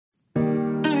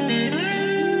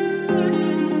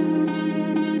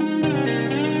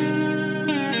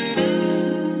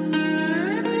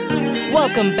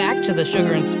Welcome back to the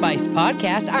Sugar and Spice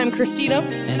podcast. I'm Christina.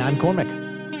 And I'm Cormick.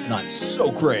 Not so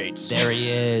great. There he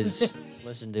is.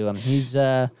 Listen to him. He's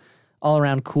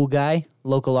all-around cool guy,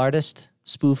 local artist,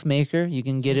 spoof maker. You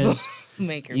can get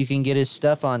his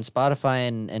stuff on Spotify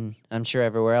and I'm sure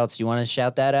everywhere else. You want to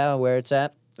shout that out where it's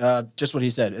at? Just what he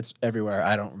said. It's everywhere.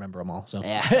 I don't remember them all. So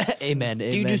Yeah. Amen. Do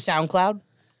you do SoundCloud?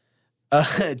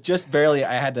 Just barely.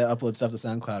 I had to upload stuff to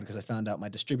SoundCloud because I found out my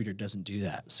distributor doesn't do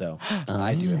that. So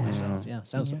I do it myself. Yeah,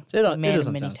 sounds it is on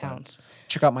SoundCloud. Towns.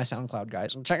 Check out my SoundCloud,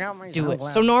 guys. Check out my Do SoundCloud.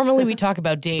 it. So normally we talk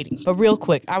about dating, but real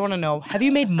quick, I want to know, have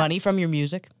you made money from your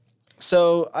music?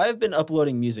 So I've been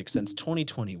uploading music since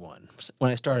 2021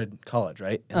 when I started college,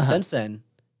 right? And since then,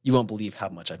 you won't believe how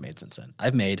much I've made since then.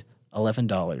 I've made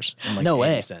 $11 and like No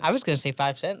way. 80 cents. I was going to say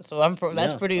 5 cents, so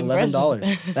that's pretty impressive.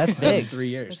 $11. That's big. In 3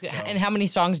 years. So, And how many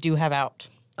songs do you have out?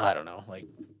 I don't know, like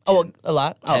 10, Oh, a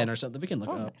lot? 10 or something. We can look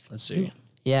it up. nice. Let's see.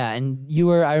 Yeah, and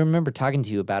I remember talking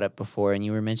to you about it before, and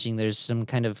you were mentioning there's some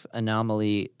kind of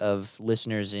anomaly of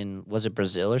listeners in, was it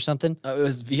Brazil or something? It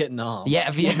was Vietnam. Yeah,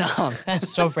 Vietnam.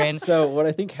 That's so random. So what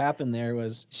I think happened there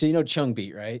was, so you know Chung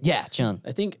Beat, right? Yeah, Chung.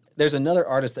 I think there's another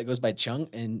artist that goes by Chung,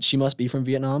 and she must be from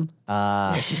Vietnam.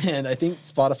 And I think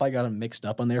Spotify got them mixed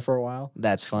up on there for a while.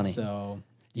 That's funny. So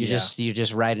You're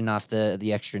just writing off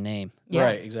the extra name. Yeah.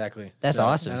 Right, exactly. That's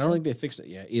awesome. I don't think they fixed it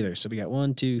yet either. So we got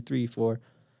 1, 2, 3, 4,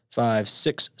 5,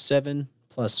 6, 7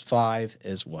 plus 5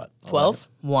 is what? 12?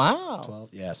 Wow.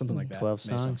 12? Yeah, something like that. 12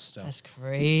 Makes songs. sense. So That's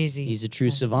crazy. He's a true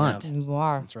savant. You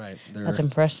are. that's right. They're That's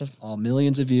impressive. all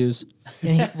millions of views.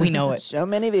 We know it. So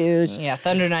many views. Yeah,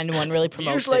 Thunder 91 really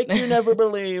promotes Views like it. you never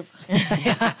believe.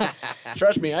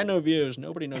 Trust me, I know views.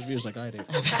 Nobody knows views like I do.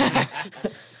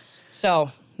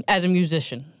 So, as a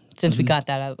musician, since we got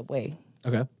that out of the way,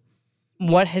 Okay.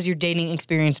 what has your dating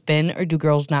experience been, or do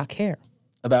girls not care?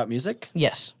 About music?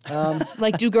 Yes.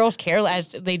 Like, do girls care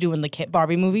as they do in the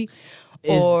Barbie movie?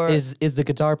 Is the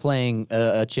guitar playing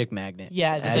a chick magnet?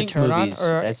 Yeah, is it a as turn on, movies-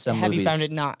 or as some have you movies. found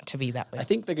it not to be that way? I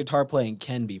think the guitar playing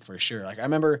can be for sure. Like I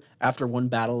remember after one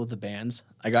battle of the bands,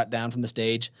 I got down from the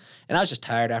stage, and I was just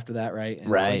tired after that, right? And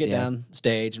so I Right, get yeah. down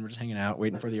stage, and we're just hanging out,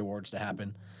 waiting for the awards to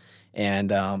happen.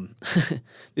 And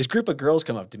this group of girls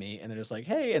come up to me, and they're just like,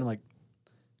 "Hey," and I'm like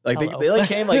Hello. they like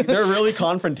came like they're really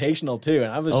confrontational too,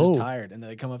 and I was just Oh. tired, and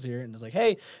they come up here and it's like,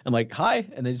 "Hey," I'm like, "Hi,"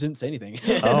 and they just didn't say anything.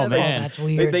 Oh, And then man. That's They,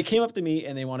 weird. they came up to me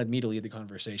and they wanted me to lead the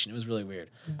conversation. It was really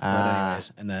weird. But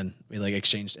anyways, and then we like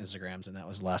exchanged Instagrams, and that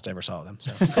was the last I ever saw of them.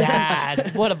 So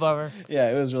Sad. What a bummer.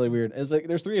 yeah, it was really weird. It was like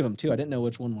there's 3 of them too. I didn't know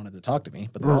which one wanted to talk to me,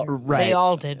 but they're all, Right. They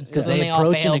all did. Because then they they all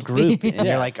approach in a failed. group, and Yeah.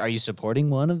 you're like, "Are you supporting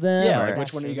one of them?" Yeah, Or- like, which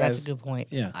That's one of you true. That's guys- a good point.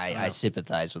 yeah. I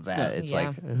sympathize with that. It's Yeah.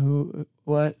 like, who,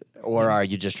 what, or are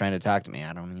you just trying to talk to me?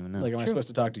 I don't even know. Like, am I supposed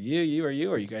to talk to you, or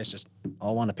you guys just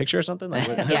all want a picture or something? Like,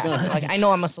 what's Yeah, going on? like I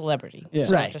know I'm a celebrity. Yeah.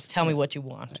 So Right. just tell me what you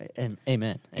want.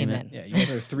 Amen. Amen. Yeah, you guys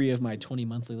are 3 of my 20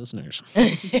 monthly listeners.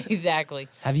 Exactly.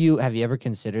 Have you ever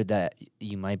considered that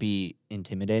you might be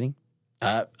intimidating?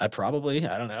 I probably,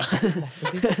 I don't know.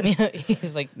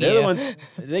 He's like, They're yeah. the one.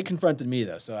 They confronted me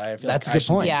though, so I feel That's like a I good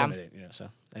shouldn't point. be Yeah. intimidated, you know. So,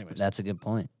 anyways, That's a good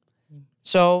point.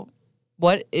 So,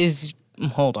 what is?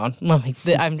 Hold on. Let me.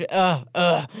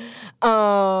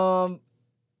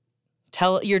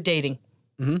 Tell you're dating.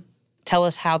 Mhm. Tell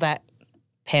us how that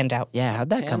panned out. Yeah, how'd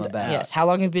that come And, about? Yes. How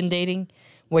long have you been dating?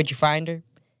 Where'd you find her?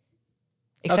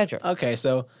 Etc. Okay,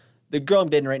 so the girl I'm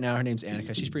dating right now, her name's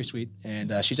Annika. She's pretty sweet,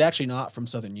 and she's actually not from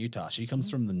southern Utah. She comes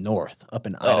from the north, up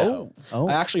in Idaho. Oh.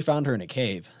 I actually found her in a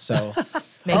cave. So,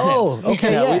 Makes Oh, sense.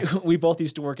 okay, yeah. we both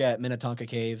used to work at Minnetonka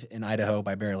Cave in Idaho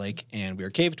by Bear Lake, and we were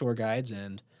cave tour guides.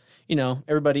 And you know,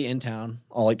 everybody in town,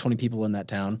 all like 20 people in that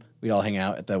town, we'd all hang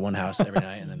out at the one house every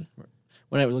night, and then.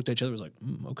 When we looked at each other, it was like,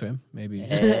 okay, maybe.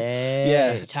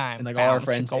 Yeah. It's time. And like all our Bow,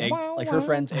 friends, chicka, wow, like her wow.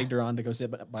 friends egged her on to go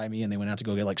sit by me, and they went out to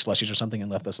go get like slushies or something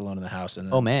and left us alone in the house. And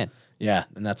then, Oh man, yeah,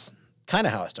 and that's kind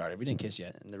of how it started. We didn't kiss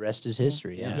yet. and the rest is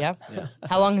history. Yeah. Yeah. Yeah.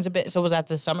 How long has it been? So was that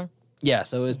this summer? Yeah,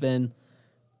 so it's been.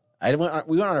 We went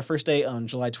on our first date on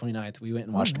July 29th. We went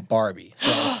and watched Barbie.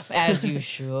 So As you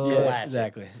should. yeah,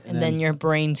 exactly. And then your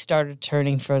brain started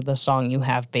turning for the song you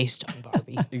have based on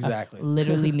Barbie. exactly.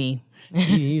 Literally me.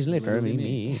 He's literally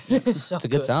me. So It's a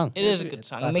good song. It is a good It's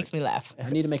song. It classic. makes me laugh. I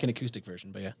need to make an acoustic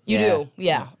version, but yeah. You Yeah. do.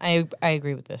 Yeah. I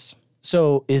agree with this.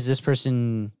 So, is this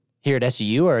person here at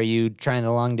SU, or are you trying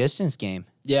the long distance game?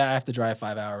 Yeah, I have to drive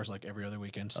 5 hours like every other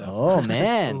weekend. So Oh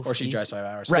man, or she He's- drives 5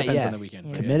 hours. right? Depends Yeah, on the weekend.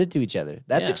 but yeah. committed to each other.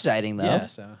 That's Yeah. exciting though. Yeah,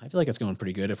 so I feel like it's going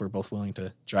pretty good if we're both willing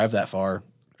to drive that far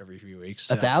every few weeks.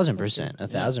 So. 1,000%.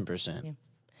 1,000%.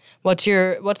 What's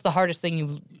the hardest thing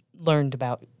you've learned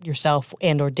about yourself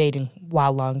and or dating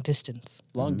while long distance?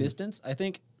 Long distance, I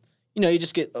think, you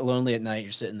just get lonely at night.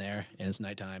 You're sitting there, and it's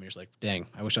nighttime. You're just like, dang,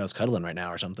 I wish I was cuddling right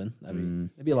now or something.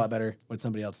 It'd be a lot better with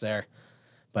somebody else there.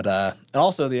 But and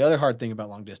also, the other hard thing about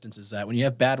long distance is that when you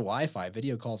have bad Wi-Fi,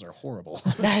 video calls are horrible.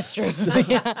 That's true.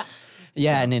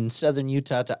 Yeah, and in southern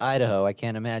Utah to Idaho, I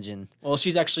can't imagine. Well,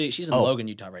 she's in Logan,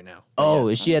 Utah right now. Oh,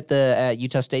 is she at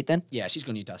Utah State then? Yeah, she's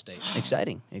going to Utah State.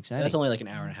 Exciting. That's only like an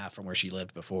hour and a half from where she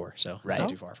lived before, so it's not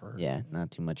too far for her. Yeah, not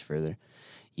too much further.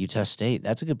 Utah State,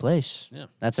 that's a good place. Yeah.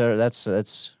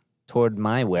 That's toward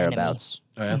my whereabouts.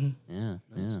 Enemy. Oh, yeah?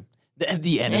 Yeah.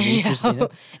 The enemy, Christina.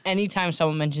 Anytime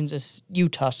someone mentions a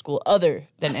Utah school other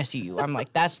than SUU, I'm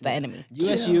like, that's the enemy.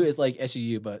 USU is like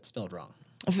SUU, but spelled wrong.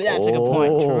 That's a good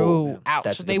point. True. Yeah. Ouch.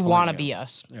 That's a They good want to point, be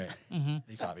us. Right.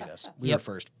 They copied us. We were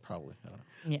first, probably. I don't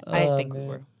know. Yeah, I think we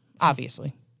were.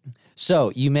 Obviously.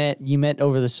 So you met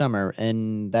over the summer,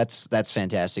 and that's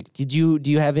fantastic. Do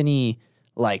you have any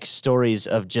like stories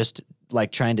of just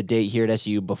like trying to date here at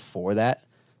SU before that?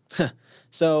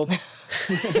 So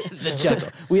The chuckle.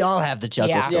 We all have the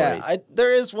chuckle stories. yeah,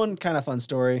 there is one kind of fun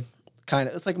story.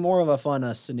 It's like more of a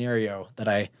fun scenario that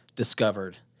I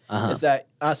discovered. Is that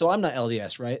so I'm not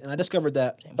LDS, right? And I discovered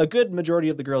that a good majority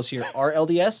of the girls here are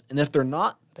LDS, and if they're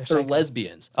not, they're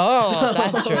lesbians. Oh,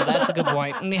 that's true. That's a good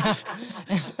point. Yeah.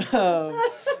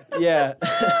 Yeah.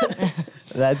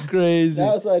 That's crazy.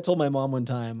 That was what I told my mom one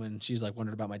time when she's like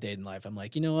wondered about my dating life. I'm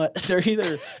like, you know what? They're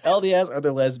either LDS or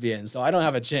they're lesbians, so I don't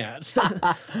have a chance.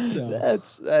 So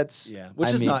That's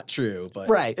which is not true, but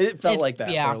Right. it felt like that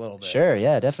for a little bit. Sure,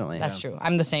 yeah, definitely. That's true.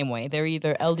 I'm the same way. They're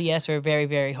either LDS or very,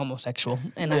 very homosexual.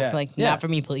 And I'm like, not for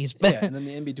me, please. Yeah, and then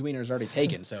the in-betweener is already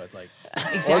taken, so it's like,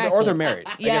 Exactly. or they're married.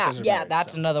 I guess those are married,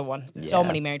 that's so. another one. So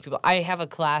many married people. I have a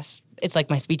class, it's like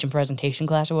my speech and presentation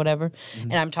class or whatever,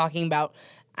 and I'm talking about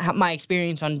my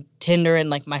experience on Tinder and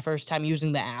like my first time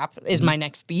using the app is my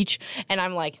next speech, and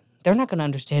I'm like, they're not going to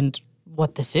understand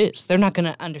what this is. They're not going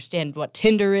to understand what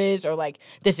Tinder is or like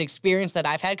this experience that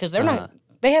I've had because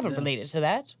they haven't related to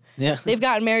that. Yeah. They've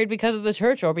gotten married because of the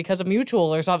church or because of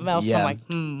mutual or something else. Yeah. So I'm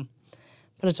like,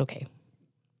 but it's okay.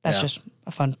 That's just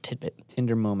a fun tidbit.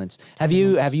 Tinder moments. Have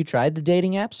you tried the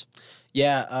dating apps?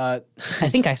 Yeah. I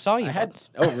think I saw you. had.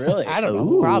 Oh, really? I don't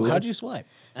know. Probably. How'd you swipe?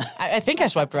 I think I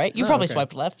swiped right. You probably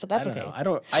swiped left, but that's I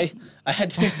don't okay. know. I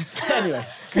had to. Anyway,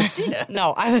 Christina.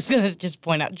 No, I was going to just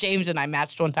point out, James and I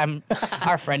matched one time.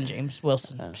 Our friend James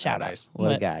Wilson. Shout nice. out.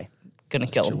 What a guy. Gonna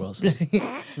kill him. Wilson.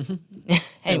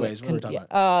 Anyways, what were we talking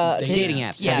about? Dating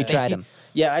apps. Yeah, Have you tried them?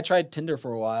 Yeah, I tried Tinder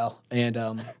for a while, and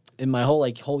in my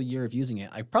whole year of using it,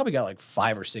 I probably got like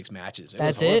 5 or 6 matches.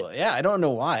 That's was horrible. Yeah, I don't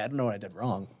know why. I don't know what I did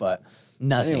wrong, but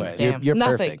Nothing. anyways. Damn. You're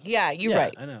Nothing. perfect. Yeah, you're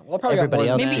right. I know. Well, I probably Everybody got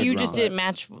more else than Maybe that. you did just wrong. didn't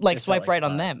match, like It felt swipe like right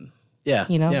on 5. them. Yeah,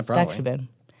 You know, yeah, probably. that could have been.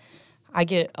 I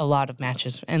get a lot of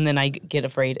matches, and then I get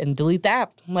afraid and delete the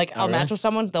app. Like, I'll match with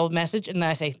someone, they'll message, and then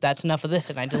I say, that's enough of this,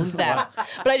 and I delete that.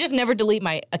 But I just never delete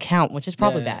my account, which is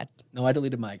probably Yeah. bad. No, I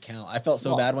deleted my account. I felt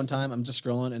so bad one time. I'm just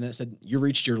scrolling, and it said, you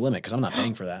reached your limit, because I'm not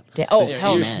paying for that. Oh, Yeah,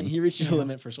 hell you, man. You reached your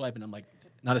limit for swiping. I'm like,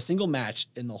 not a single match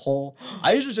in the whole.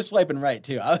 I was just swiping right,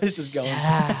 too. I was just going.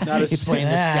 Sad. Not a He's playing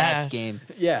the Yeah. stats game.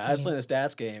 Yeah, I was playing a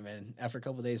stats game, and after a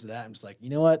couple of days of that, I'm just like, you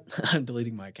know what? I'm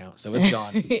deleting my account, so it's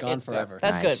gone, gone It's forever.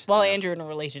 That's Nice. good. Well, and you're in a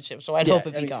relationship, so I'd yeah, hope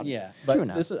it'd be gone. Yeah, True but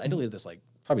enough. I deleted this like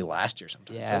probably last year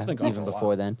sometime. So Yeah, it's been gone even for a before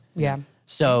while. then. Yeah.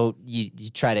 So you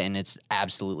tried it, and it's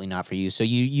absolutely not for you. So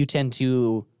you tend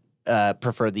to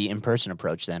prefer the in-person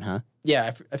approach then, huh?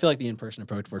 Yeah, I feel like the in-person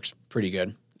approach works pretty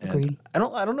good. And Agreed. I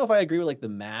don't know if I agree with like the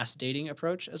mass dating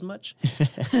approach as much.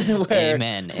 Where-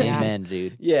 Amen. Yeah. Amen,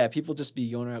 dude. Yeah, people just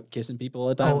be going out kissing people all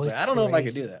the time. Oh, It's like, it's I don't know if I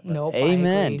could crazy. do that. but- Nope. I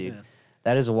Amen, agree. dude.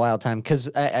 That is a wild time because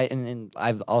and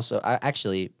I've also I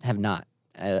actually have not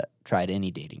tried any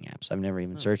dating apps. I've never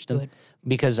even searched them good.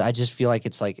 because I just feel like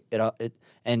it's like it.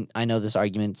 And I know this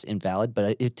argument's invalid,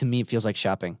 but to me it feels like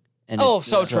shopping. And Oh, it's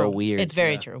so true. weird. It's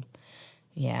very true.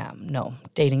 Yeah, no.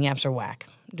 Dating apps are whack.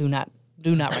 Do not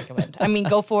recommend. I mean,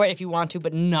 go for it if you want to,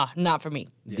 but not for me.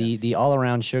 The all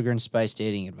around sugar and spice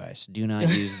dating advice. Do not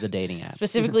use the dating app.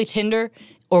 Specifically Tinder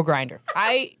or Grindr.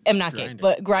 I am not gay,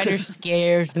 but Grindr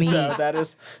scares me. So that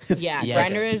is. Yeah, Yes.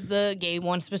 Grindr is the gay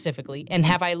one specifically. And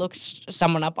have I looked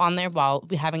someone up on there while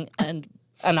having an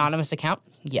anonymous account?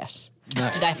 Yes.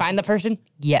 Nice. Did I find the person?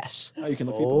 Yes. Oh, you can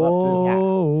look people up too.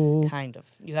 Oh. Yeah, kind of.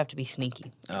 You have to be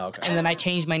sneaky. Oh, okay. And then I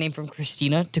changed my name from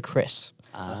Christina to Chris.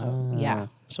 Yeah.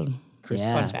 So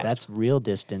Yeah, fun fact. that's real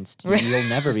distance. You'll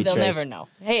never be They'll traced. never know.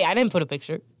 Hey, I didn't put a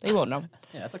picture. They won't know.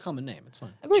 Yeah, that's a common name. It's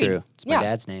fine. Agreed. True. It's my Yeah.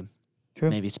 dad's name. True.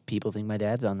 Maybe people think my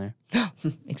dad's on there.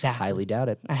 Exactly. Highly doubt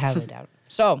it. I highly doubt it.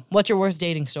 So, what's your worst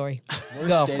dating story?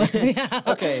 Go. Dating-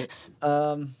 okay.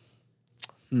 I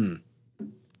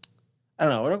I don't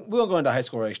know. We won't go into high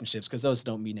school relationships because those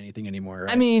don't mean anything anymore.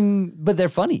 Right? I mean, but they're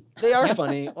funny. They are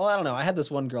funny. Well, I don't know. I had this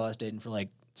one girl I was dating for like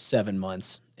 7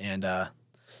 months, and it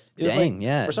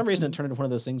was for some reason it turned into one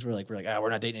of those things where we're like, we're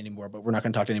not dating anymore, but we're not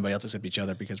going to talk to anybody else except each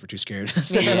other because we're too scared.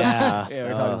 So, yeah,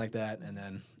 we're talking like that, and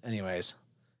then anyways.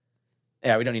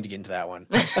 Yeah, we don't need to get into that one.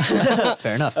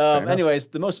 Fair enough. Anyways,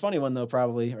 the most funny one though,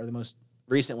 probably, or the most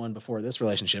recent one before this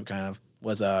relationship, kind of,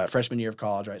 was freshman year of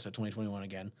college, right? So 2021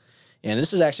 again, and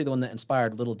this is actually the one that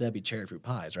inspired Little Debbie cherry fruit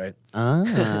pies, right?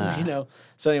 Ah.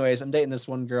 So anyways, I'm dating this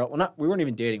one girl. Well, we weren't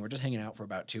even dating. We're just hanging out for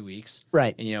about 2 weeks,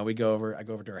 right? And I go over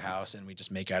to her house, and we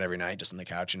just make out every night, just on the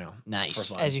couch, Nice,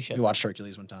 for fun. As you should. We watched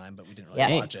Hercules one time, but we didn't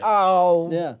really watch it. Oh,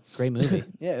 yeah, great movie.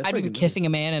 Yeah, I'd be kissing a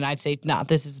man, and I'd say, "Nah,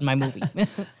 this is my movie."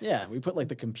 Yeah, we put like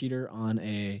the computer on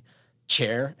a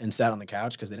chair and sat on the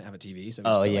couch because they didn't have a TV. So we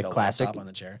just put, like, a classic laptop on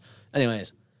the chair.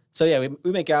 Anyways, so yeah,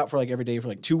 we make out for like every day for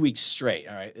like 2 weeks straight.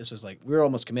 All right, this was like we were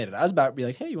almost committed. I was about to be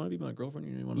like, "Hey, you want to be my girlfriend?"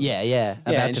 Yeah.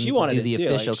 And she wanted do the too.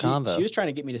 official like, convo. She was trying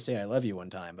to get me to say "I love you" one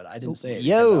time, but I didn't say it.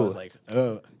 Yo, because I was like,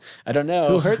 "Oh, I don't know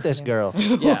who hurt this girl."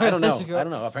 Yeah, I don't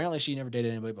know. Apparently, she never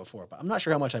dated anybody before, but I'm not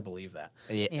sure how much I believe that.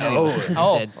 Yeah.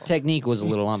 Yeah. Said technique was a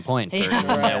little on point for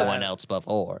no one else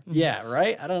before. Yeah,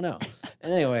 right. I don't know.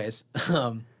 And anyways,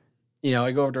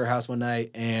 I go over to her house one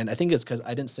night, and I think it's because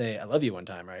I didn't say "I love you" one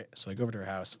time, right? So I go over to her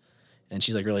house, and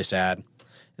she's like really sad, and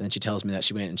then she tells me that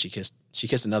she went and she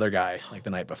kissed another guy like the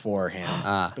night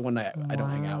beforehand. The one night I don't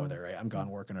hang out with her, right? I'm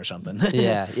gone working or something.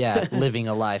 yeah, living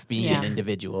a life, being an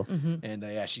individual. Mm-hmm.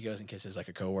 And she goes and kisses like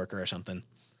a coworker or something.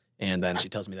 And then she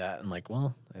tells me that. I'm like,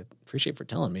 well, I appreciate for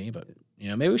telling me, but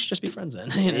maybe we should just be friends then.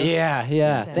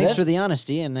 Yeah. Thanks for the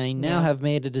honesty, and I now have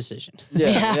made a decision.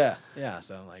 Yeah.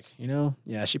 So I'm like,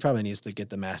 she probably needs to get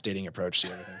the mass dating approach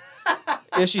to everything.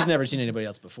 If she's never seen anybody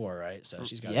else before, right? So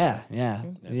she's got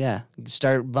Yeah.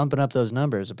 Start bumping up those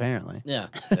numbers, apparently. Yeah.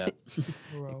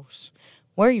 Gross.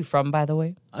 Where are you from, by the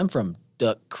way? I'm from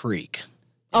Duck Creek.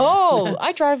 Oh,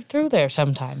 I drive through there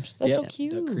sometimes. That's so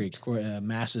cute. Duck Creek,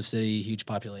 massive city, huge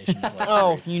population.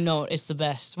 It's the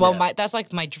best. Well, that's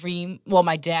like my dream. Well,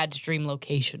 my dad's dream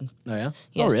location. Oh yeah.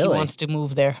 Yes, really? He wants to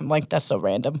move there. I'm like, that's so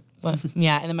random. But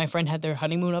yeah, and then my friend had their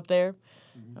honeymoon up there.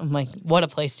 I'm like, what a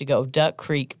place to go, Duck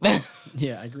Creek.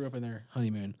 Yeah, I grew up in their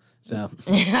honeymoon. So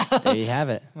there you have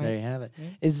it. There you have it.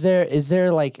 Is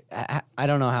there like I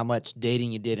don't know how much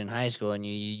dating you did in high school, and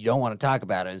you don't want to talk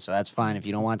about it, so that's fine if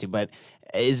you don't want to. But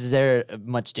is there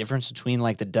much difference between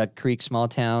like the Duck Creek small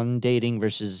town dating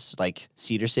versus like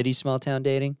Cedar City small town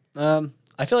dating?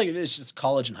 I feel like it's just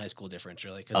college and high school difference,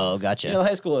 really. Oh, gotcha. The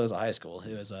high school is a high school.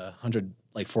 It was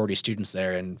 140 students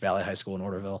there in Valley High School in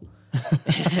Orderville.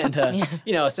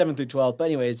 And 7 through 12. But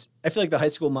anyways, I feel like the high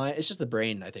school mind, it's just the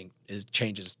brain, I think,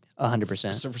 changes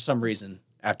 100%. So for some reason,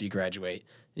 after you graduate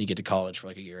and you get to college for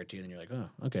like a year or two, then you're like, oh,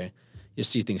 okay. You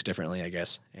see things differently, I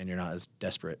guess, and you're not as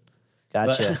desperate.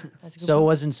 Gotcha. So it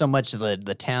wasn't so much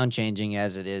the town changing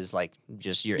as it is like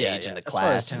just your age and the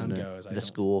class and the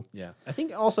school. Yeah. I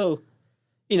think also,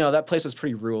 that place was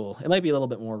pretty rural. It might be a little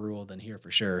bit more rural than here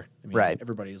for sure. I mean, right.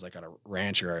 Everybody's like on a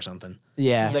rancher or something.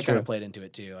 Yeah. So that kind of played into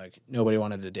it too. Like nobody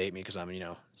wanted to date me because I'm,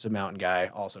 a mountain guy,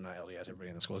 also not LDS. Everybody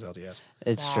in the school is LDS.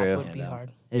 It's that true. Would be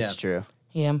hard. It's true.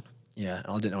 Yeah. Yeah.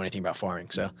 I didn't know anything about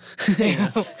farming, so.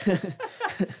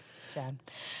 Sad.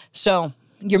 So,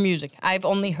 your music. I've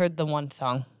only heard the one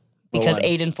song because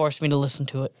Aiden forced me to listen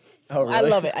to it. Oh, really? I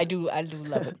love it. I do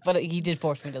love it. But he did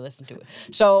force me to listen to it.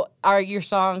 So, are your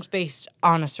songs based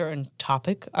on a certain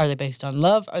topic? Are they based on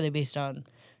love? Are they based on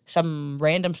some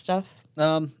random stuff?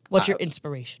 What's your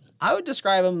inspiration? I would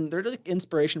describe them, they're like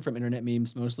inspiration from internet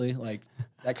memes mostly, like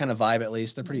that kind of vibe at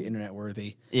least. They're pretty internet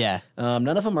worthy. Yeah. None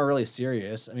of them are really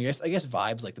serious. I mean, I guess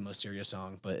Vibe's like the most serious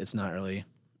song, but it's not really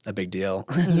a big deal.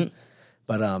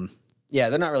 But yeah,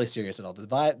 they're not really serious at all. The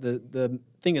vibe, the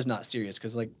thing is not serious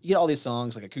because like you get all these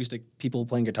songs like acoustic people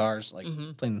playing guitars, like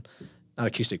playing not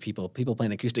acoustic people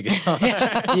playing acoustic guitar.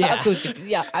 Yeah, acoustic.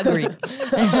 Yeah, agreed.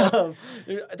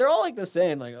 They're all like the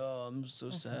same. Like, oh, I'm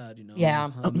so sad. Yeah,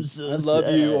 I'm so I love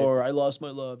sad. you, or I lost my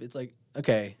love. It's like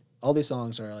okay, all these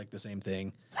songs are like the same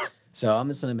thing. So I'm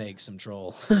just gonna make some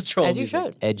troll as you music.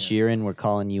 should. Ed Sheeran, we're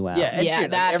calling you out. Yeah, Ed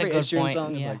Sheeran. That's every a good Ed Sheeran point.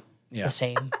 song is Yeah. like The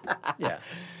same. yeah.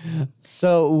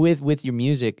 So with your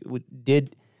music,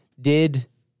 did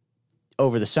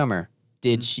over the summer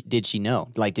did she know?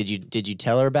 Like did you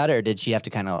tell her about it, or did she have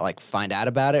to kind of like find out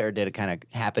about it, or did it kind of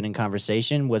happen in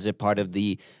conversation? Was it part of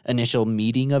the initial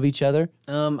meeting of each other?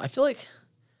 I feel like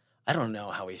I don't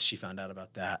know how she found out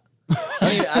about that.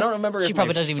 I don't remember. She if probably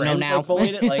my doesn't even know friends, now. Like,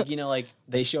 bullied it. Like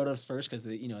they showed us first because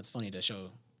it's funny to show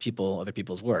other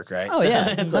people's work, right? Oh, so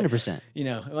yeah, it's 100%. Like,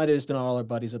 it might have just been all our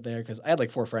buddies up there because I had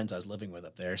like 4 friends I was living with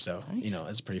up there, so Nice.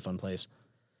 it's a pretty fun place.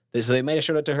 So they might have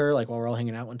showed it to her like while we're all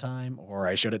hanging out one time, or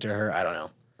I showed it to her. I don't know,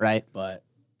 Right. but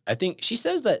I think she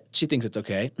says that she thinks it's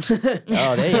okay.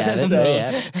 Oh, they have it. They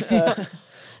have it.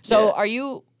 So are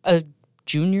you a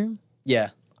junior? Yeah.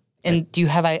 And do you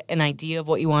have an idea of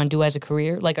what you want to do as a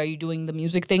career? Like, are you doing the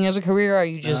music thing as a career, or are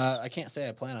you just... I can't say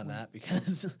I plan on that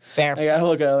because Fair. I got to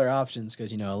look at other options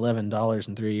because, $11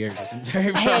 in 3 years isn't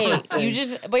very Hey,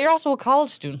 promising. but you're also a college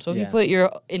student, so if you Yeah. put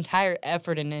your entire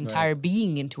effort and entire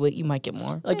being into it, you might get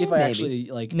more. Like if I Maybe.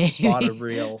 actually Maybe. bought a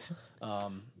real,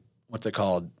 what's it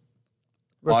called?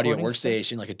 Audio Recording stuff?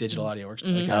 workstation, like a digital audio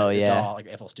workstation, like Oh, a yeah. DAW, like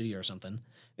FL Studio or something.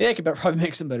 Yeah, I could probably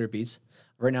make some better beats.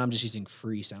 Right now, I'm just using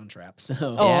free Soundtrap, so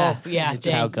Oh, yeah. That's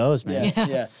how it goes, man.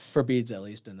 yeah, for beats at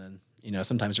least, and then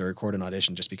sometimes I record an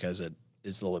audition just because it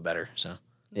is a little bit better. So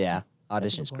Yeah.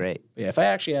 Audition's great. yeah, if I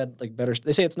actually had like better,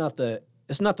 they say it's not the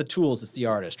tools, it's the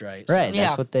artist, right? So, Right. Yeah.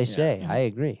 That's what they say. I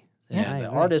agree. yeah, I the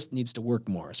agree. artist needs to work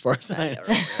more, as far as I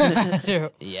know. True.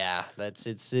 Yeah,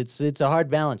 it's a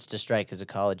hard balance to strike as a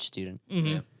college student.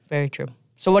 Mm-hmm. Very true.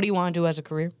 So what do you want to do as a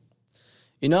career?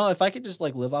 If I could just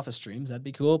like live off of streams, that'd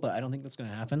be cool, but I don't think that's going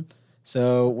to happen.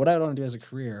 So what I want to do as a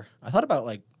career, I thought about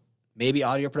like maybe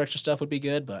audio production stuff would be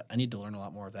good, but I need to learn a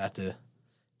lot more of that to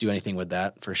do anything with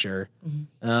that for sure.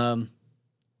 Mm-hmm.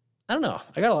 I don't know.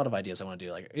 I got a lot of ideas I want to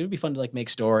do. Like it would be fun to like make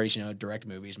stories, direct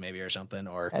movies maybe or something.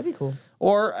 That'd be cool.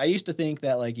 Or I used to think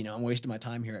that like, I'm wasting my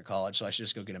time here at college, so I should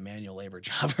just go get a manual labor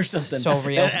job or something. So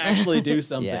real. And actually do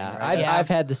something. Yeah, right? I've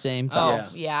had the same Oh,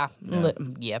 thoughts. yeah.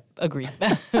 Yep, agreed.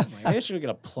 Maybe I should get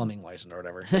a plumbing license or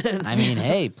whatever. I mean,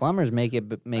 hey, plumbers make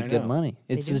good know. money.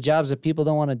 It's do. the jobs that people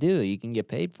don't want to do. You can get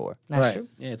paid for. That's right. true.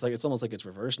 Yeah, it's almost like it's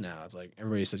reversed now. It's like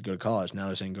everybody says go to college. Now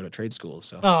they're saying go to trade schools.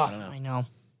 So Oh, I don't know. I know.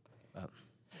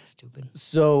 Stupid.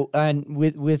 So, and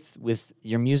with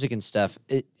your music and stuff,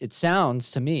 it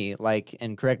sounds to me like,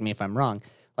 and correct me if I'm wrong,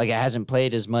 like it hasn't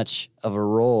played as much of a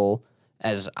role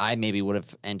as I maybe would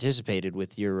have anticipated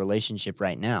with your relationship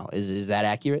right now. Is that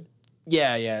accurate?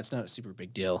 Yeah, it's not a super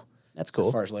big deal. That's cool.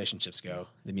 As far as relationships go,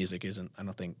 the music isn't. I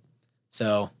don't think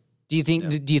so. Do you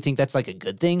think that's like a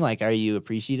good thing? Like, are you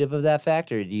appreciative of that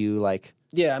fact, or do you like?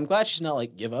 Yeah, I'm glad she's not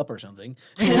like give up or something.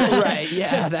 Right.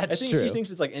 Yeah, that's I think true. she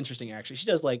thinks it's like interesting. Actually,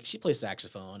 she plays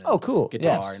saxophone. And Oh, cool.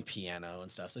 Guitar Yeah. and piano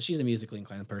and stuff. So she's a musically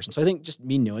inclined person. So I think just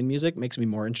me knowing music makes me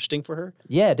more interesting for her.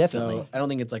 Yeah, definitely. So I don't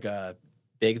think it's like a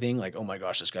big thing. Like, oh my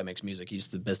gosh, this guy makes music. He's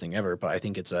the best thing ever. But I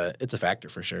think it's a factor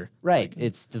for sure. Right.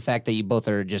 It's the fact that you both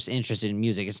are just interested in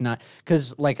music. It's not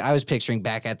because, like, I was picturing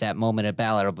back at that moment at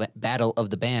Battle of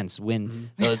the Bands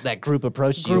when that group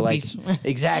approached you, like, Groupies.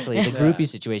 exactly, the groupie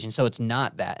situation. So it's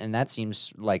not that, and that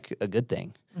seems like a good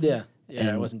thing. Yeah. Yeah. It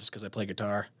And- wasn't just because I play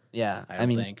guitar. Yeah. I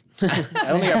don't think. I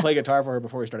don't think I played guitar for her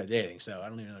before we started dating. So I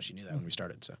don't even know if she knew that when we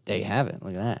started. So there you have it.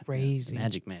 Look at that. Crazy.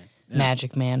 Magic man.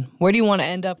 Magic man. Where do you want to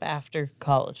end up after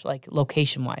college, like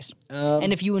location wise?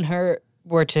 And if you and her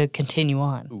were to continue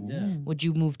on, would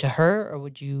you move to her or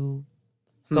would you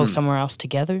go somewhere else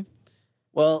together?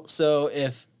 Well, so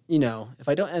if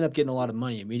I don't end up getting a lot of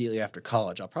money immediately after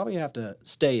college, I'll probably have to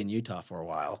stay in Utah for a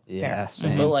while. Yeah. Fair.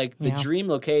 Same. But like the Yeah. dream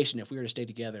location, if we were to stay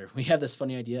together, we have this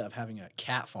funny idea of having a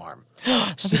cat farm.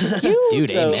 Dude,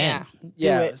 So- amen.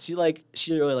 Yeah, it. she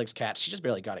really likes cats. She just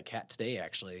barely got a cat today,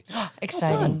 actually.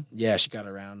 Exciting. Yeah, she got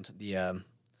around the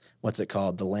what's it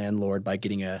called? The landlord by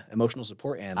getting a emotional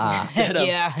support animal instead of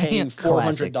Yeah. paying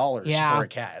 $400 Yeah. for a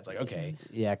cat. It's like okay,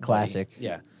 Yeah, buddy. classic.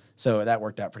 Yeah, so that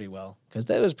worked out pretty well because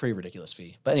that was a pretty ridiculous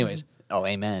fee. But anyways, Oh,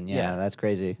 amen. Yeah, Yeah. that's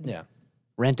crazy. yeah.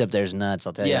 Rent up there's nuts.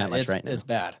 I'll tell you that much right now. It's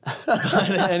bad. But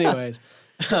anyways,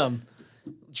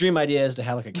 dream idea is to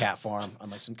have like a cat farm on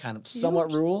like some kind of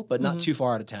somewhat rural, but not too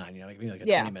far out of town. Maybe like a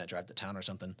Yeah. 20-minute drive to town or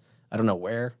something. I don't know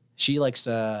where. She likes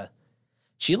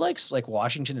like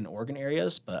Washington and Oregon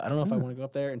areas, but I don't know if I want to go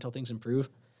up there until things improve.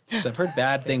 Because I've heard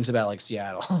bad things about like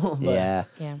Seattle. But, Yeah.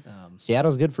 Yeah.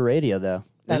 Seattle's good for radio, though.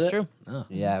 That's it? true. Oh.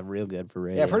 Yeah, real good for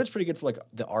radio. Yeah, I've heard it's pretty good for like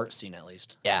the art scene at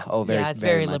least. Yeah. Oh, very. Yeah, it's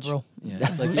very much. liberal. Yeah,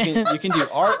 it's like you can do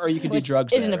art or you can do Which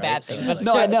drugs. isn't there, a bad right? thing. So But it's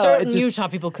No, I know, certain it just- Utah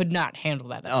people could not handle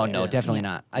that. Oh no, Yeah. definitely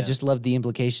not. I just love the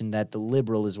implication that the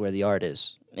liberal is where the art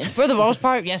is. For the most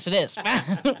part, yes, it is.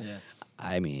 yeah.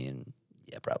 I mean,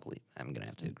 yeah, probably. I'm gonna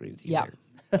have to agree with you. Yeah.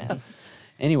 There.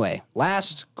 Anyway,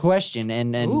 last question,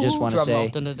 and just want to Drum roll.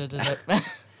 say Dun, dun, dun, dun, dun.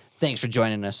 thanks for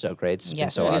joining us, So Great. It's been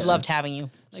Yes, so we awesome. loved having you.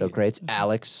 So Great.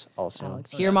 Alex also.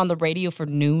 Alex, hear him on the radio for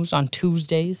news on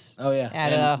Tuesdays. Oh yeah.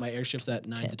 At, and my air shift's at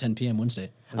 9 to 10 p.m.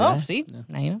 Wednesday. Oh, see?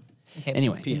 Now you know. Okay.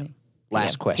 Anyway, PM.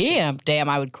 Last question. PM. Damn,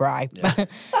 I would cry. Yeah.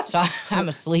 So I'm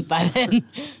asleep by then.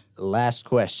 Last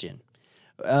question.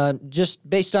 Just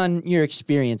based on your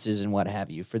experiences and what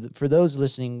have you, for those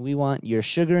listening, we want your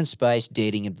sugar and spice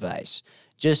dating advice.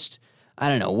 Just, I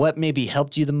don't know, what maybe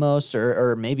helped you the most,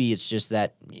 or maybe it's just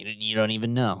that you don't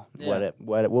even know. Yeah.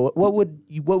 What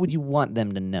would you want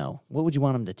them to know? What would you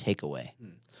want them to take away?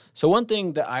 So one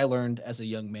thing that I learned as a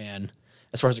young man,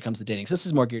 as far as it comes to dating, 'cause this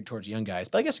is more geared towards young guys,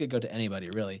 but I guess it could go to anybody,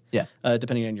 really. Yeah.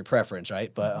 Depending on your preference,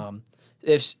 right? But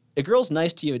if a girl's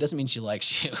nice to you, it doesn't mean she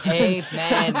likes you. Hey,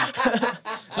 man.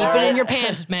 Keep it in your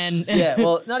pants, man. Yeah,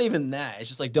 well, not even that. It's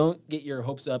just like, don't get your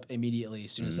hopes up immediately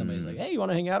as soon as somebody's like, hey, you want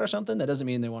to hang out or something? That doesn't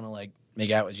mean they want to, like,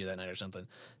 make out with you that night or something.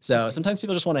 So sometimes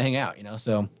people just want to hang out,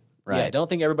 So... Right. Yeah, don't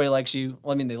think everybody likes you.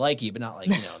 Well, I mean, they like you, but not like,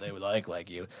 they would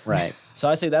like you. Right. So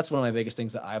I'd say that's one of my biggest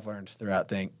things that I've learned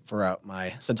throughout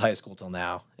my, since high school till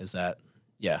now, is that,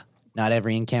 not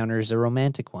every encounter is a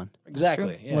romantic one.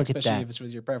 Exactly. Yeah, Look at especially that. if it's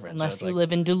with your preference. Unless so you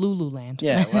live in Delulu land.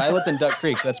 Yeah, well, I lived in Duck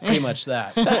Creek, so that's pretty much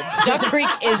that. Duck Creek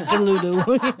is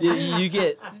Delulu. you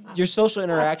get, your social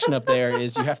interaction up there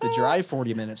is you have to drive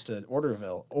 40 minutes to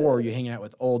Orderville, or you hang out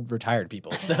with old retired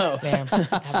people. So damn,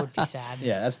 that would be sad.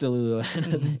 Yeah, that's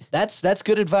Delulu. That's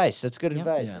good advice. That's good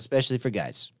advice, especially for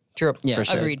guys. True. Yeah, for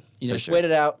sure. Agreed. Just wait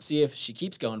it out, see if she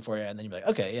keeps going for you, and then you're like,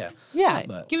 okay, yeah. Yeah,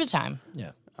 But, give it time.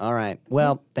 Yeah. All right.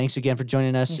 Well, thanks again for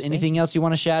joining us. Yes, Anything else you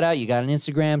want to shout out? You got an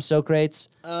Instagram, Socrates?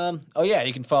 Oh yeah,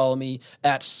 you can follow me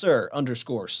at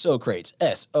Sir_Socrates,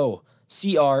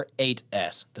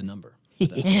 SOCR8S, the number.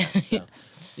 So,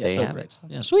 yeah, Socrates.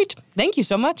 Yeah. Sweet. Thank you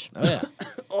so much. Oh yeah.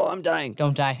 Oh, I'm dying.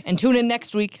 Don't die. And tune in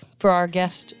next week for our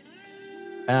guest.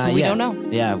 We don't know.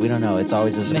 Yeah, we don't know. It's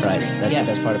always a surprise. Mystery. That's Yes.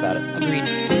 the best part about it. Agreed.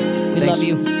 We Thanks. love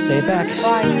you. Say it back.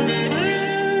 Bye.